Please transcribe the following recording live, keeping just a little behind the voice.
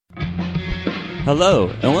Hello,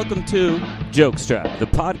 and welcome to Jokestrap, the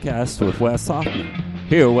podcast with Wes Hoffman.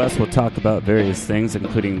 Here, Wes will talk about various things,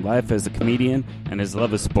 including life as a comedian and his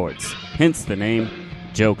love of sports, hence the name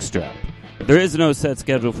Jokestrap. There is no set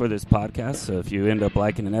schedule for this podcast, so if you end up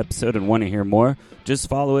liking an episode and want to hear more, just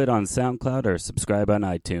follow it on SoundCloud or subscribe on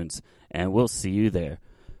iTunes, and we'll see you there.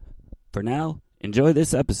 For now, enjoy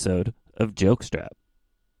this episode of Jokestrap.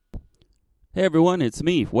 Hey everyone, it's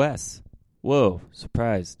me, Wes. Whoa,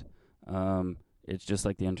 surprised. It's just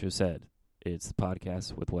like the intro said. It's the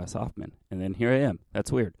podcast with Wes Hoffman. And then here I am.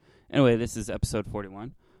 That's weird. Anyway, this is episode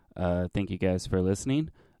 41. Thank you guys for listening.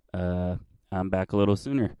 I'm back a little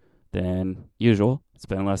sooner than usual. It's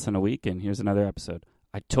been less than a week, and here's another episode.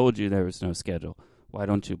 I told you there was no schedule. Why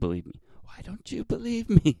don't you believe me? Why don't you believe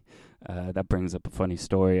me? That brings up a funny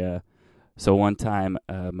story. So one time,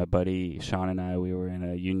 my buddy Sean and I, we were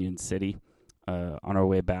in Union City on our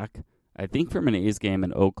way back. I think from an A's game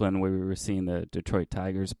in Oakland where we were seeing the Detroit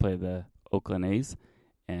Tigers play the Oakland A's.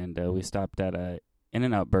 And we stopped at a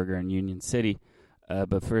In-N-Out Burger in Union City.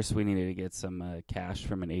 But first we needed to get some cash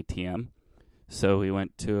from an ATM. So we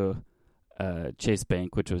went to Chase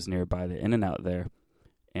Bank, which was nearby the In-N-Out there.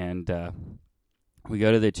 And we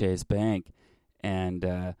go to the Chase Bank and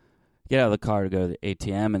get out of the car to go to the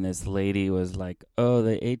ATM. And this lady was like, "Oh,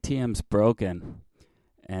 the ATM's broken."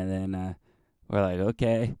 And then we're like,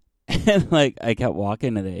 "Okay." And like I kept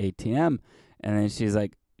walking to the ATM, and then she's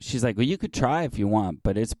like, "Well, you could try if you want,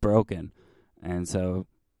 but it's broken." And so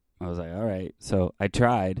I was like, "All right." So I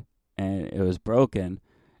tried, and it was broken.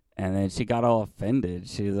 And then she got all offended.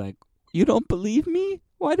 She's like, "You don't believe me?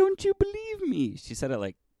 Why don't you believe me?" She said it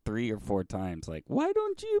like 3 or 4 times. Like, "Why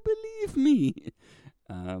don't you believe me?"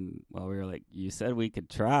 Well, we were like, "You said we could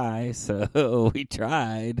try," so we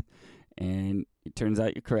tried, and it turns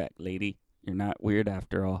out you're correct, lady. You're not weird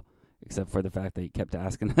after all. Except for the fact that he kept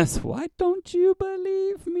asking us, "Why don't you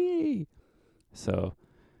believe me?" So,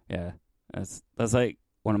 yeah, that's like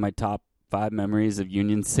one of my top 5 memories of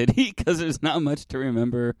Union City because there's not much to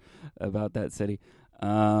remember about that city. They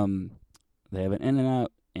have an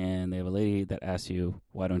In-N-Out, and they have a lady that asks you,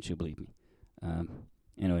 "Why don't you believe me?"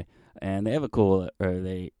 Anyway, and they have a cool,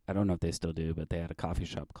 I don't know if they still do, but they had a coffee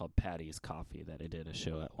shop called Patty's Coffee that I did a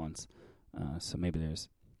show at once. So maybe there's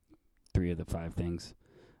 3 of the 5 things.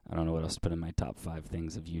 I don't know what else to put in my top 5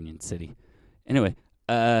 things of Union City. Anyway,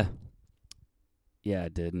 yeah, I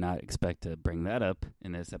did not expect to bring that up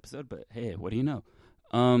in this episode, but hey, what do you know?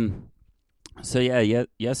 So yeah,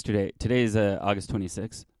 yesterday, today's August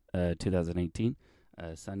 26th, 2018,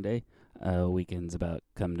 Sunday. Weekend's about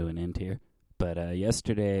come to an end here. But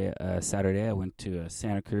yesterday, Saturday, I went to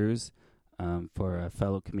Santa Cruz for a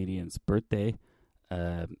fellow comedian's birthday,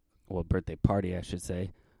 birthday party, I should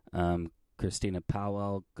say. Christina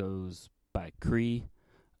Powell goes by Cree.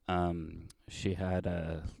 She had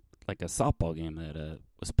a softball game that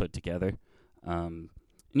was put together. And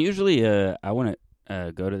usually I want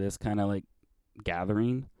to go to this kind of like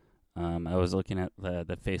gathering. I was looking at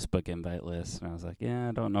the Facebook invite list, and I was like, yeah,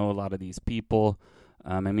 I don't know a lot of these people.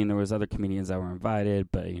 I mean, there was other comedians that were invited,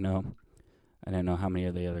 but, I didn't know how many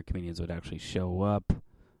of the other comedians would actually show up.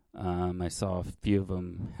 I saw a few of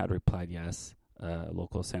them had replied yes.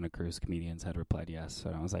 Local Santa Cruz comedians had replied yes. So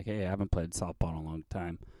I was like, hey, I haven't played softball in a long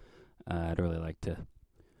time. I'd really like to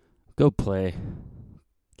go play,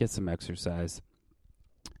 get some exercise.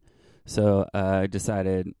 So I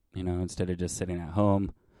decided, instead of just sitting at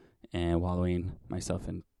home and wallowing myself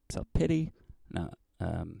in self-pity,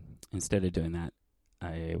 instead of doing that,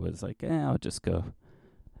 I was like, I'll just go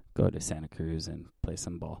to Santa Cruz and play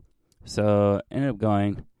some ball. So I ended up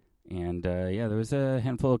going. And, there was a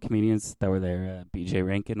handful of comedians that were there. BJ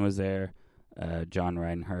Rankin was there. John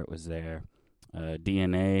Reinhardt was there.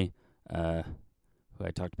 DNA, who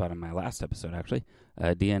I talked about in my last episode, actually.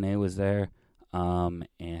 DNA was there. And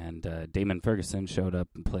Damon Ferguson showed up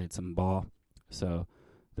and played some ball. So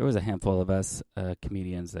there was a handful of us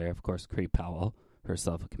comedians there. Of course, Cree Powell,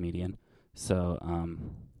 herself a comedian. So,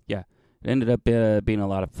 it ended up being a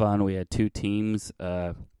lot of fun. We had 2 teams.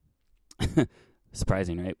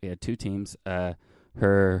 Surprising, right? We had 2 teams.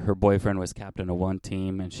 Her boyfriend was captain of one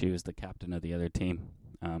team, and she was the captain of the other team.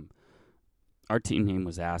 Our team name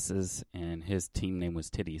was Asses, and his team name was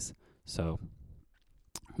Titties. So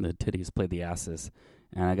the Titties played the Asses,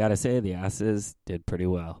 and I gotta say, the Asses did pretty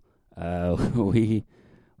well. We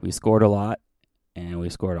scored a lot, and we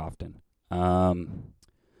scored often.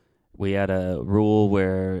 We had a rule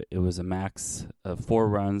where it was a max of 4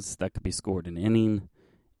 runs that could be scored in an inning,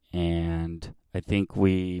 and I think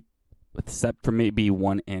except for maybe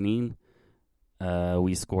one inning,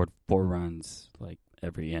 we scored 4 runs like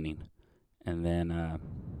every inning. And then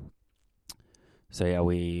So yeah,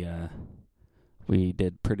 we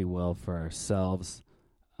did pretty well for ourselves.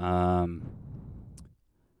 Yeah,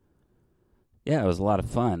 it was a lot of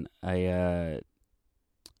fun. It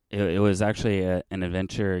was actually an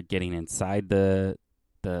adventure getting inside the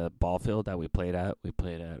ball field that we played at. We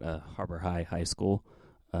played at Harbor High School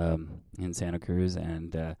in Santa Cruz,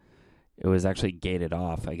 and it was actually gated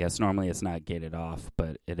off. I guess normally it's not gated off,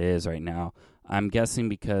 but it is right now. I'm guessing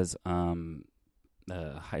because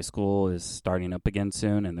high school is starting up again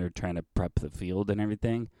soon, and they're trying to prep the field and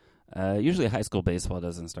everything. Usually high school baseball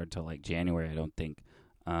doesn't start till like January, I don't think.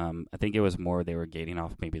 I think it was more they were gating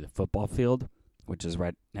off maybe the football field, which is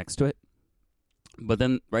right next to it. But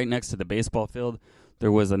then right next to the baseball field,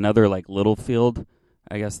 there was another like little field,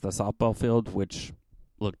 I guess the softball field, which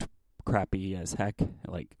looked crappy as heck.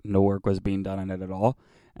 Like no work was being done on it at all,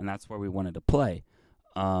 and that's where we wanted to play.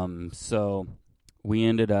 So we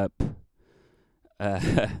ended up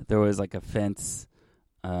there was like a fence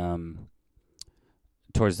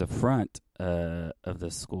towards the front of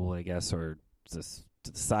the school, I guess, or this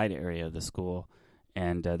to the side area of the school,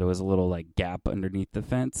 and there was a little like gap underneath the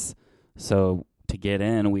fence. So to get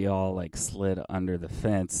in, we all like slid under the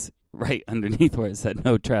fence right underneath where it said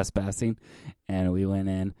no trespassing, and we went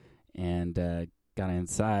in and got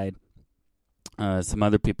inside. Some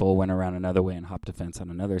other people went around another way and hopped a fence on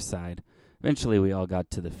another side. Eventually, we all got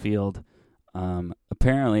to the field.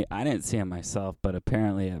 Apparently, I didn't see it myself, but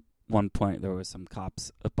apparently at one point there was some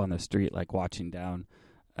cops up on the street like watching down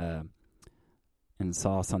and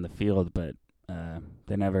saw us on the field, but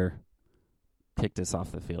they never kicked us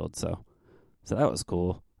off the field, so that was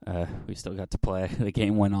cool. We still got to play. The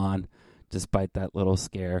game went on despite that little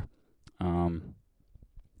scare.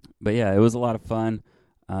 But yeah, it was a lot of fun.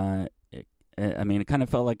 It kind of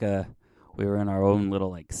felt like we were in our own little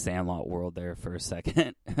like Sandlot world there for a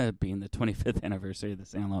second. Being the 25th anniversary of the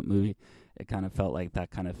Sandlot movie, it kind of felt like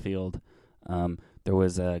that kind of field. There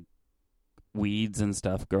was weeds and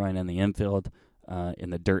stuff growing in the infield,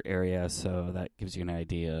 in the dirt area, so that gives you an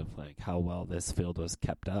idea of like how well this field was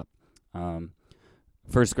kept up.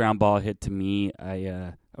 First ground ball hit to me.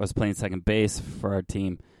 I was playing second base for our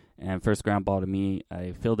team, and first ground ball to me,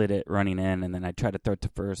 I fielded it running in, and then I tried to throw it to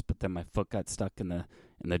first, but then my foot got stuck in the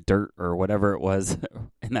dirt or whatever it was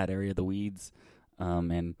in that area of the weeds,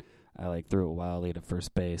 and I like threw it wildly to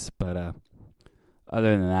first base. But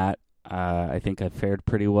other than that, I think I fared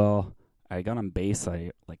pretty well. I got on base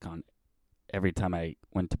on every time I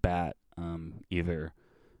went to bat, either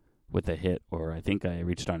with a hit or I think I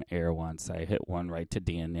reached on air once. I hit one right to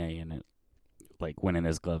DNA, and it like went in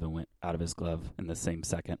his glove and went out of his glove in the same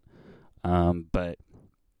second. But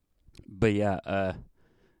yeah,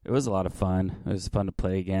 it was a lot of fun. It was fun to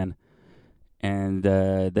play again. And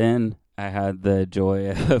then I had the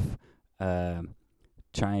joy of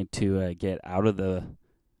trying to get out of the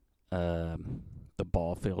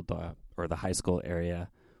ball field or the high school area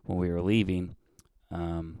when we were leaving.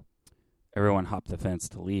 Everyone hopped the fence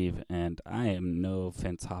to leave, and I am no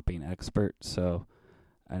fence hopping expert, so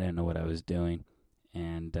I didn't know what I was doing.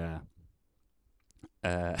 And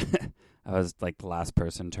I was like the last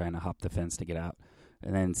person trying to hop the fence to get out.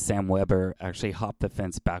 And then Sam Weber actually hopped the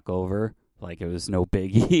fence back over like it was no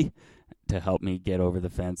biggie to help me get over the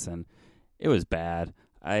fence, and it was bad.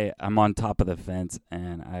 I'm on top of the fence,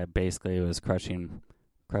 and I basically was crushing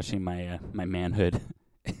my manhood.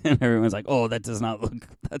 And everyone's like, "Oh, that does not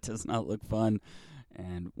look fun."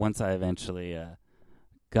 And once I eventually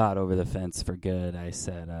got over the fence for good, I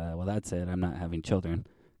said, "Well, that's it. I'm not having children,"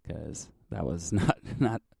 because that was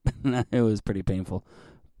not it was pretty painful.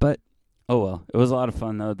 But oh well, it was a lot of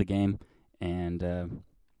fun though, the game, and of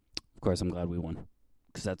course I'm glad we won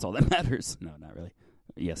because that's all that matters. No, not really.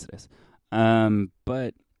 Yes, it is.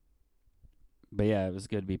 But yeah, it was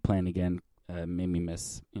good to be playing again. Made me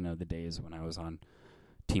miss the days when I was on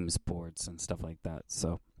team sports and stuff like that.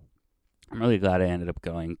 So I'm really glad I ended up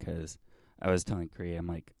going because I was telling Kree,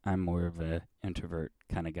 I'm more of a introvert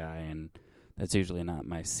kind of guy, and that's usually not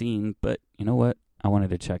my scene. But you know what? I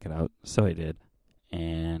wanted to check it out, so I did,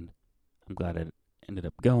 and I'm glad I ended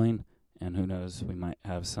up going. And who knows, we might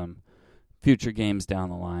have some future games down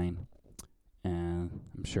the line, and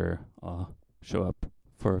I'm sure I'll show up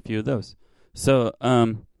for a few of those. So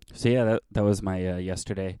yeah, that was my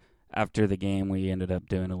yesterday. After the game, we ended up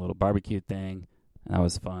doing a little barbecue thing. That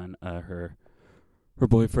was fun. Her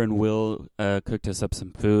boyfriend Will cooked us up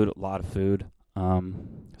some food, a lot of food.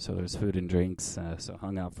 So there's food and drinks. So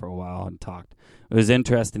hung out for a while and talked. It was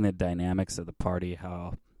interesting, the dynamics of the party,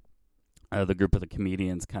 how the group of the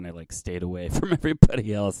comedians kind of like stayed away from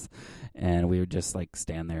everybody else, and we would just like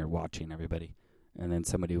stand there watching everybody. and then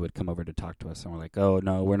somebody would come over to talk to us, and we're like, oh,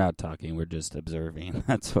 no, we're not talking. We're just observing.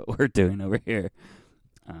 That's what we're doing over here.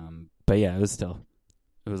 But yeah, it was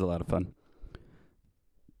a lot of fun.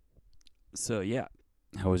 So yeah,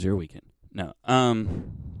 how was your weekend? No.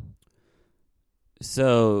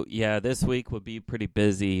 So yeah, this week will be pretty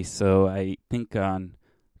busy. So I think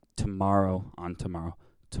tomorrow, I'm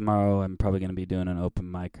probably going to be doing an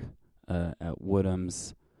open mic at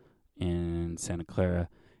Woodham's in Santa Clara.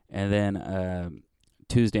 And then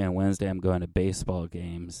Tuesday and Wednesday, I'm going to baseball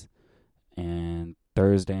games. And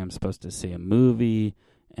Thursday, I'm supposed to see a movie.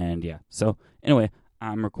 And yeah, so anyway,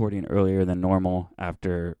 I'm recording earlier than normal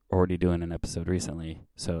after already doing an episode recently.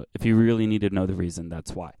 So if you really need to know the reason,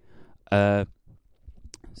 that's why.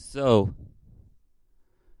 So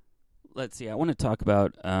let's see. I want to talk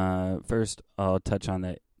about, first, I'll touch on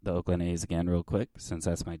the Oakland A's again real quick, since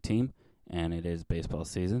that's my team, and it is baseball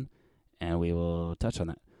season, and we will touch on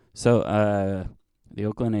that. So the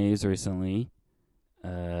Oakland A's recently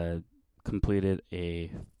completed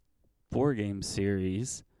a 4-game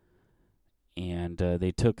series, and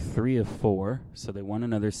they took 3 of 4, so they won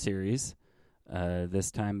another series.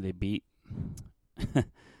 This time they beat, I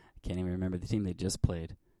can't even remember the team they just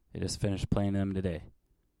played. They just finished playing them today.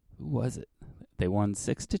 Who was it? They won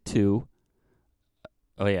 6-2.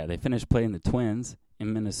 Oh yeah, they finished playing the Twins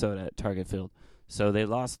in Minnesota at Target Field. So they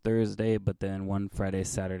lost Thursday, but then won Friday,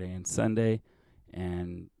 Saturday, and Sunday.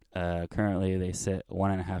 And currently they sit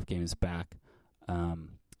 1.5 games back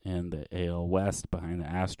in the AL West behind the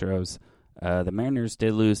Astros. The Mariners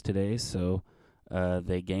did lose today, so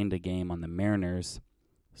they gained a game on the Mariners.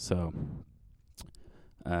 So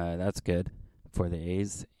that's good for the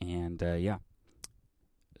A's. And yeah.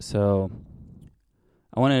 So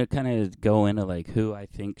I want to kind of go into like who I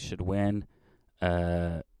think should win.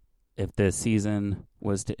 If the season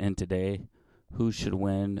was to end today, who should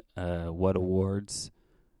win what awards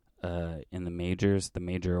in the majors, the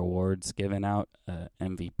major awards given out,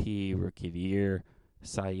 MVP, Rookie of the Year,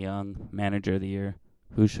 Cy Young, Manager of the Year,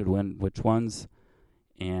 who should win which ones.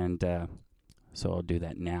 And so I'll do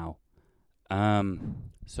that now.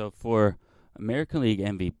 So for American League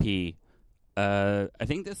MVP, I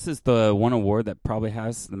think this is the one award that probably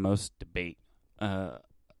has the most debate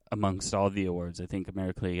amongst all the awards. I think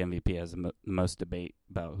American League MVP has the most debate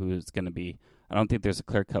about who it's going to be. I don't think there's a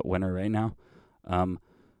clear-cut winner right now.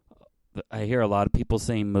 I hear a lot of people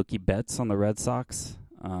saying Mookie Betts on the Red Sox.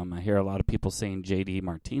 I hear a lot of people saying J.D.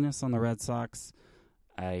 Martinez on the Red Sox.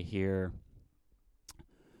 I hear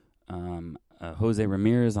Jose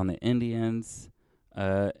Ramirez on the Indians.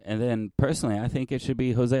 And then, personally, I think it should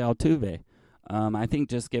be Jose Altuve. I think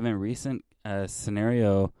just given recent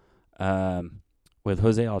scenario with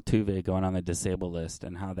Jose Altuve going on the disabled list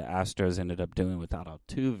and how the Astros ended up doing without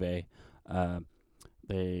Altuve,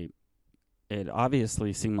 it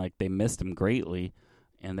obviously seemed like they missed him greatly.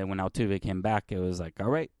 And then when Altuve came back, it was like,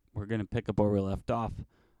 all right, we're going to pick up where we left off.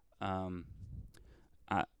 Altuve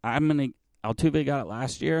got it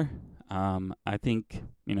last year. I think,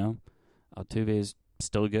 Altuve is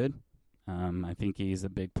still good. I think he's a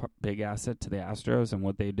big asset to the Astros and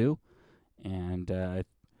what they do. And I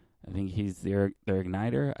think he's their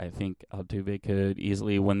igniter. I think Altuve could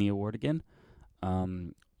easily win the award again.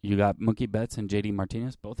 You got Mookie Betts and J.D.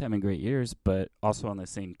 Martinez, both having great years, but also on the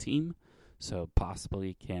same team, so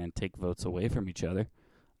possibly can take votes away from each other.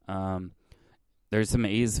 There's some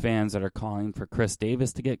A's fans that are calling for Chris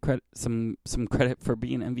Davis to get some credit for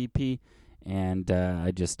being MVP, and I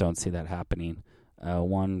just don't see that happening.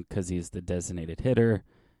 One, because he's the designated hitter,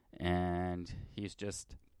 and he's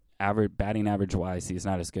just batting average-wise, he's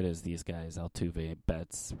not as good as these guys, Altuve,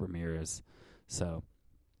 Betts, Ramirez. So,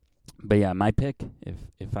 but yeah, my pick,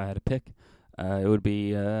 if I had a pick, it would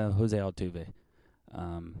be Jose Altuve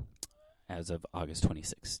as of August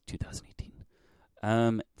 26,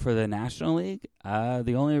 2018. For the National League,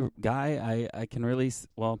 the only guy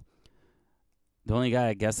the only guy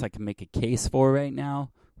I guess I can make a case for right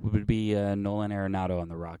now would be Nolan Arenado on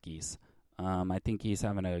the Rockies. I think he's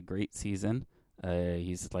having a great season.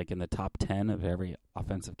 He's like in the top 10 of every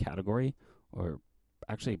offensive category, or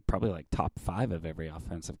actually probably like top 5 of every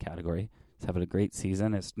offensive category. He's having a great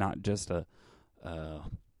season. It's not just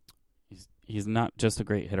he's not just a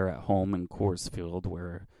great hitter at home in Coors Field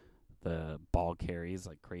where the ball carries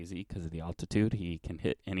like crazy because of the altitude. He can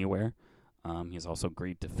hit anywhere. He's also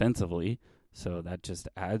great defensively, so that just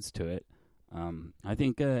adds to it. I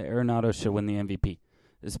think Arenado should win the MVP,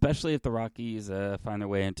 especially if the Rockies find their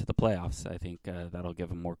way into the playoffs. I think that'll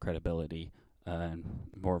give him more credibility and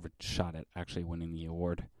more of a shot at actually winning the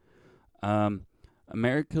award.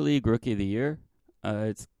 American League Rookie of the Year,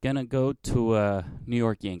 it's going to go to New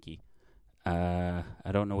York Yankee. I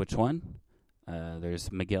don't know which one.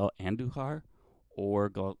 There's Miguel Andujar or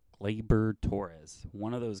Gleyber Torres.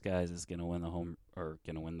 One of those guys is going to win the home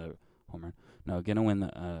run. No, going to win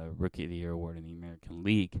the Rookie of the Year award in the American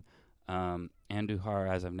League. Andujar,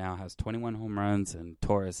 as of now, has 21 home runs, and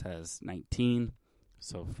Torres has 19.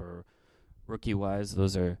 So for rookie-wise,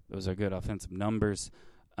 those are good offensive numbers.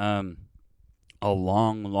 A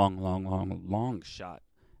long shot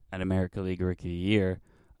at American League Rookie of the Year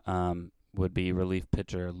would be relief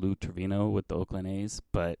pitcher Lou Trevino with the Oakland A's,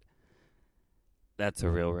 but that's a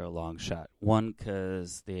real long shot. One,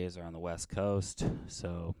 because the A's are on the West Coast,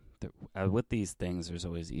 so with these things, there's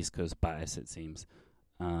always East Coast bias, it seems.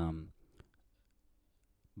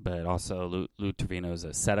 But also, Lou Trevino is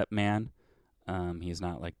a setup man. He's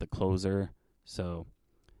not like the closer, so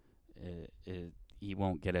he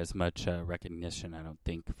won't get as much recognition, I don't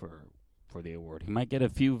think, for the award. He might get a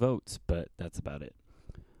few votes, but that's about it.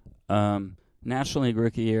 National League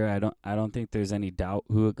Rookie Year, I don't think there's any doubt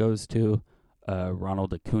who it goes to.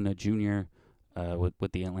 Ronald Acuna Jr.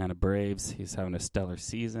 With the Atlanta Braves. He's having a stellar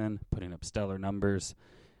season, putting up stellar numbers,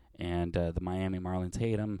 and the Miami Marlins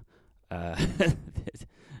hate him.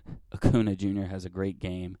 Acuna Jr. has a great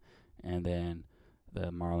game, and then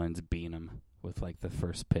the Marlins beat him with like the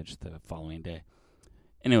first pitch the following day.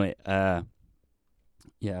 Anyway, I'd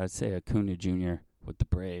say Acuna Jr. with the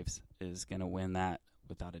Braves is going to win that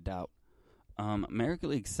without a doubt. American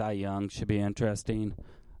League Cy Young should be interesting.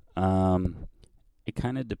 It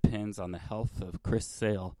kind of depends on the health of Chris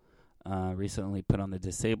Sale, recently put on the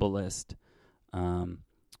disabled list.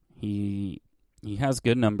 He has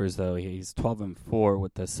good numbers, though. He's 12-4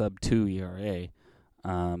 with a sub-2 ERA,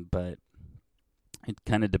 but it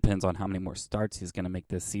kind of depends on how many more starts he's going to make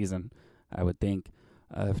this season, I would think.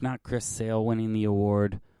 If not Chris Sale winning the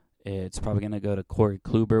award, it's probably going to go to Corey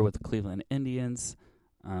Kluber with the Cleveland Indians.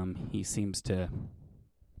 He seems to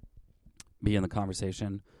be in the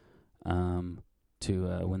conversation to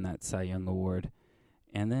win that Cy Young award.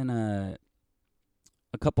 And then a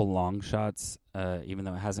couple long shots, even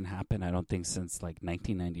though it hasn't happened, I don't think, since like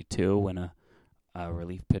 1992 when a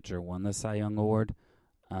relief pitcher won the Cy Young award.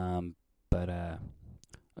 But a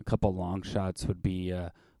couple long shots would be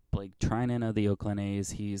Blake Treinen of the Oakland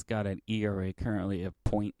A's. He's got an ERA currently of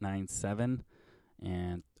 .97,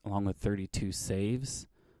 and along with 32 saves.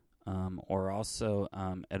 Or also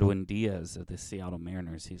Edwin Diaz of the Seattle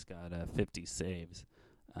Mariners. He's got 50 saves.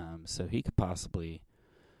 So he could possibly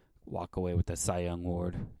walk away with the Cy Young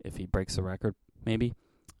award if he breaks the record, maybe,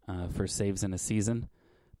 for saves in a season.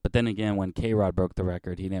 But then again, when K-Rod broke the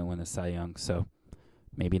record, he didn't win the Cy Young, so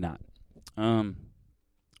maybe not.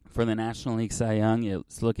 For the National League Cy Young,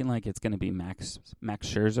 it's looking like it's going to be Max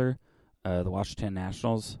Scherzer, the Washington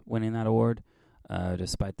Nationals, winning that award,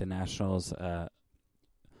 despite the Nationals'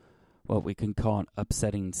 what we can call an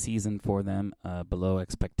upsetting season for them, below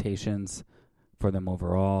expectations for them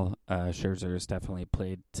overall. Scherzer has definitely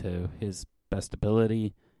played to his best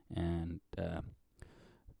ability, and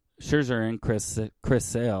Scherzer and Chris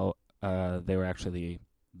Sale, they were actually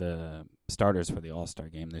the starters for the All-Star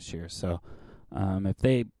game this year. So if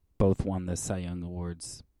they both won the Cy Young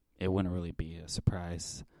Awards, it wouldn't really be a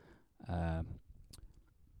surprise.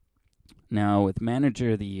 Now, with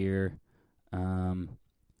Manager of the Year,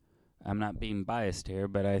 I'm not being biased here,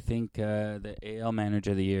 but I think the AL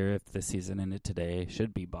Manager of the Year, if the season ended today,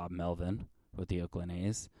 should be Bob Melvin with the Oakland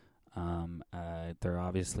A's. They're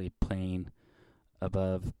obviously playing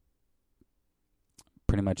above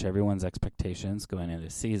pretty much everyone's expectations going into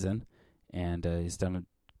the season, and he's done a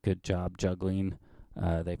good job juggling.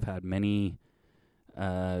 They've had many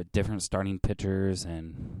different starting pitchers,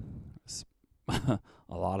 and a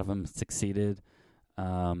lot of them succeeded.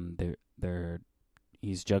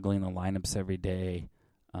 He's juggling the lineups every day,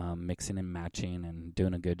 mixing and matching, and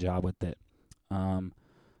doing a good job with it.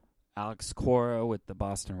 Alex Cora with the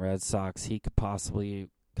Boston Red Sox, he could possibly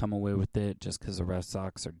come away with it just because the Red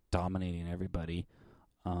Sox are dominating everybody.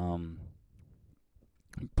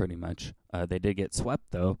 Pretty much. They did get swept,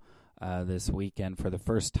 though, this weekend for the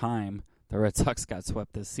first time. The Red Sox got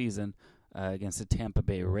swept this season against the Tampa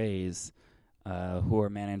Bay Rays, who are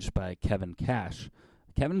managed by Kevin Cash.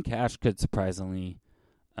 Kevin Cash could surprisingly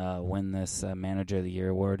win this Manager of the Year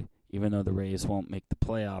award, even though the Rays won't make the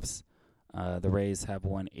playoffs. The Rays have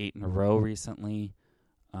won 8 in a row recently,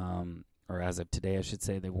 or as of today, I should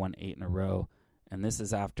say, they've won 8 in a row, and this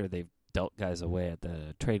is after they've dealt guys away at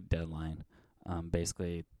the trade deadline,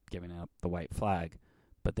 basically giving up the white flag,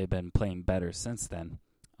 but they've been playing better since then.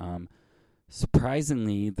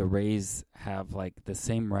 Surprisingly, the Rays have like the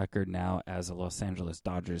same record now as the Los Angeles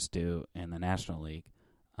Dodgers do in the National League.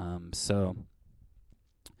 So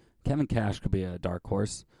Kevin Cash could be a dark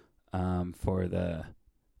horse for the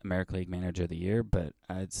American League Manager of the Year, but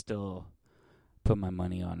I'd still put my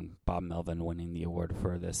money on Bob Melvin winning the award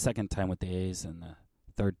for the second time with the A's and the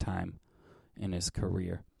third time in his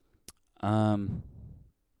career.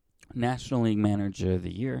 National League Manager of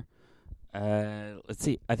the Year. Let's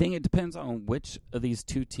see. I think it depends on which of these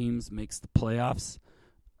two teams makes the playoffs.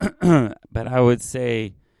 But I would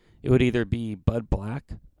say it would either be Bud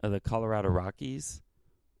Black of the Colorado Rockies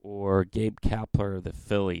or Gabe Kapler of the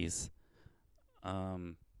Phillies.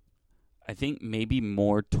 I think maybe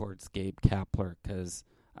more towards Gabe Kapler because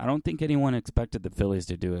I don't think anyone expected the Phillies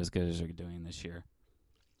to do as good as they're doing this year.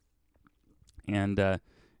 And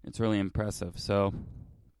it's really impressive. So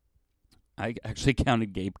I actually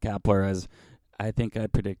counted Gabe Kapler as I think I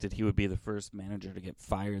predicted he would be the first manager to get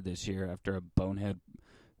fired this year after a bonehead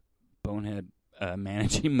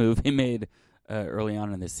managing move he made early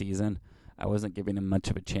on in the season. I wasn't giving him much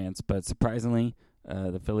of a chance, but surprisingly,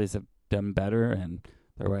 the Phillies have done better, and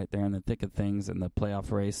they're right there in the thick of things in the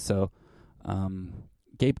playoff race. So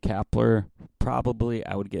Gabe Kapler, probably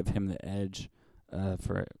I would give him the edge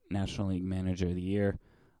for National League Manager of the Year.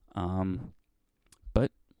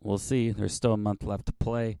 But we'll see. There's still a month left to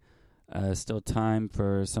play. Still time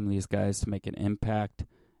for some of these guys to make an impact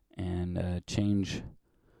and change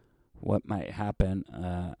what might happen.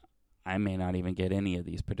 I may not even get any of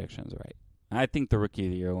these predictions right. I think the Rookie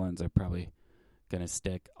of the Year ones are probably going to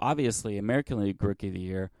stick. Obviously, American League Rookie of the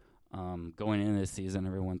Year, going into this season,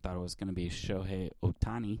 everyone thought it was going to be Shohei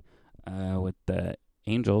Ohtani with the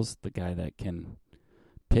Angels, the guy that can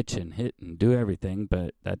pitch and hit and do everything,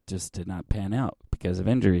 but that just did not pan out because of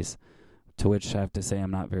injuries, to which I have to say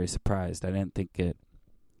I'm not very surprised. I did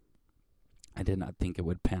not think it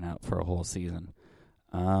would pan out for a whole season.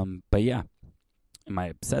 But yeah, am I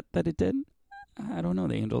upset that it did? I don't know.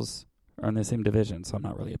 The Angels are in the same division, so I'm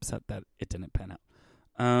not really upset that it didn't pan out.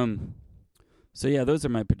 So yeah, those are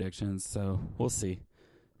my predictions. So we'll see.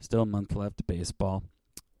 Still a month left to baseball,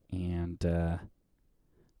 and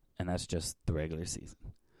that's just the regular season.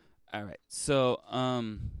 All right. So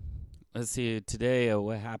let's see. Today,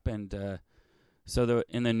 what happened? So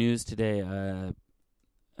in the news today,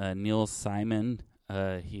 Neil Simon.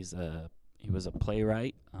 He was a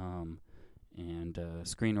playwright and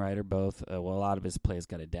screenwriter both. A lot of his plays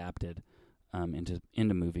got adapted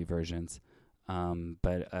into movie versions.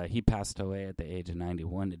 But he passed away at the age of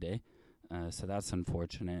 91 today, so that's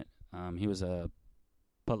unfortunate. He was a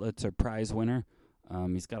Pulitzer Prize winner.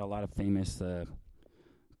 He's got a lot of famous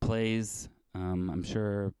plays. I'm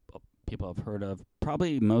sure people have heard of.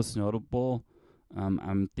 Probably most notable,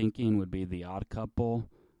 I'm thinking, would be The Odd Couple,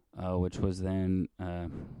 which was then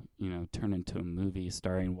turned into a movie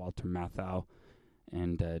starring Walter Matthau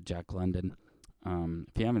and Jack London.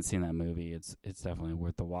 If you haven't seen that movie, it's definitely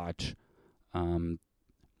worth a watch. I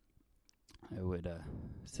would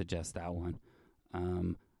suggest that one.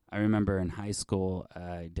 I remember in high school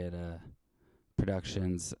I did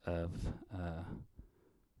productions of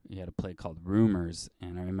you had a play called Rumors,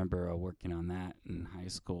 and I remember working on that in high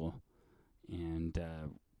school, and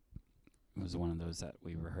it was one of those that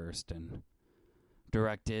we rehearsed and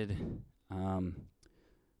directed.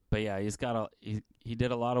 But yeah, he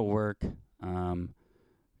did a lot of work, and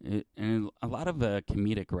a lot of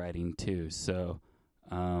comedic writing too. So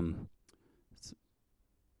I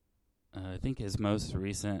think his most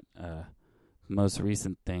recent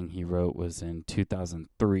thing he wrote was in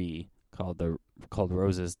 2003 called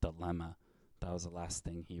Rose's Dilemma. That was the last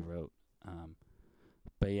thing he wrote.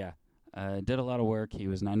 But yeah, did a lot of work. He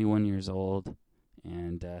was 91 years old,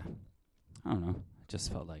 and I don't know, I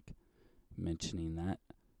just felt like mentioning that.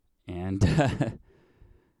 And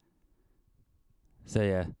so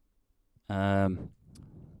yeah.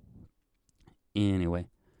 Anyway,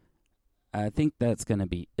 I think that's going to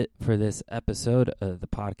be it for this episode of the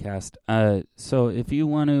podcast. So if you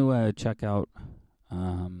want to check out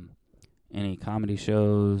any comedy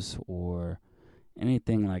shows or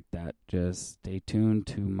anything like that, just stay tuned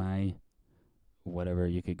to my whatever.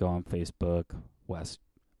 You could go on Facebook, Wes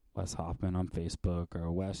Hoffman on Facebook, or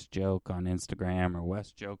Wes Joke on Instagram, or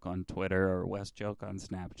Wes Joke on Twitter, or Wes Joke on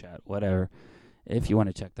Snapchat, whatever. If you want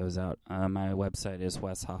to check those out, my website is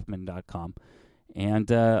weshoffman.com.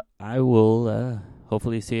 And I will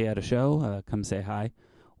hopefully see you at a show. Come say hi,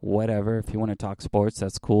 whatever. If you want to talk sports,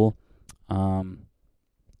 that's cool.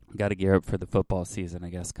 Got to gear up for the football season, I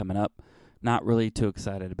guess, coming up. Not really too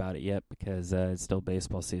excited about it yet because it's still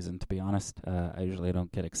baseball season, to be honest. I usually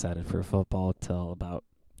don't get excited for football till about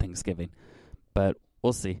Thanksgiving. But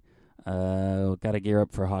we'll see. Got to gear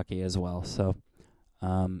up for hockey as well. So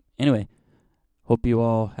anyway, Hope you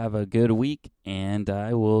all have a good week, and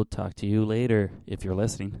I will talk to you later if you're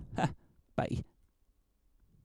listening. Bye.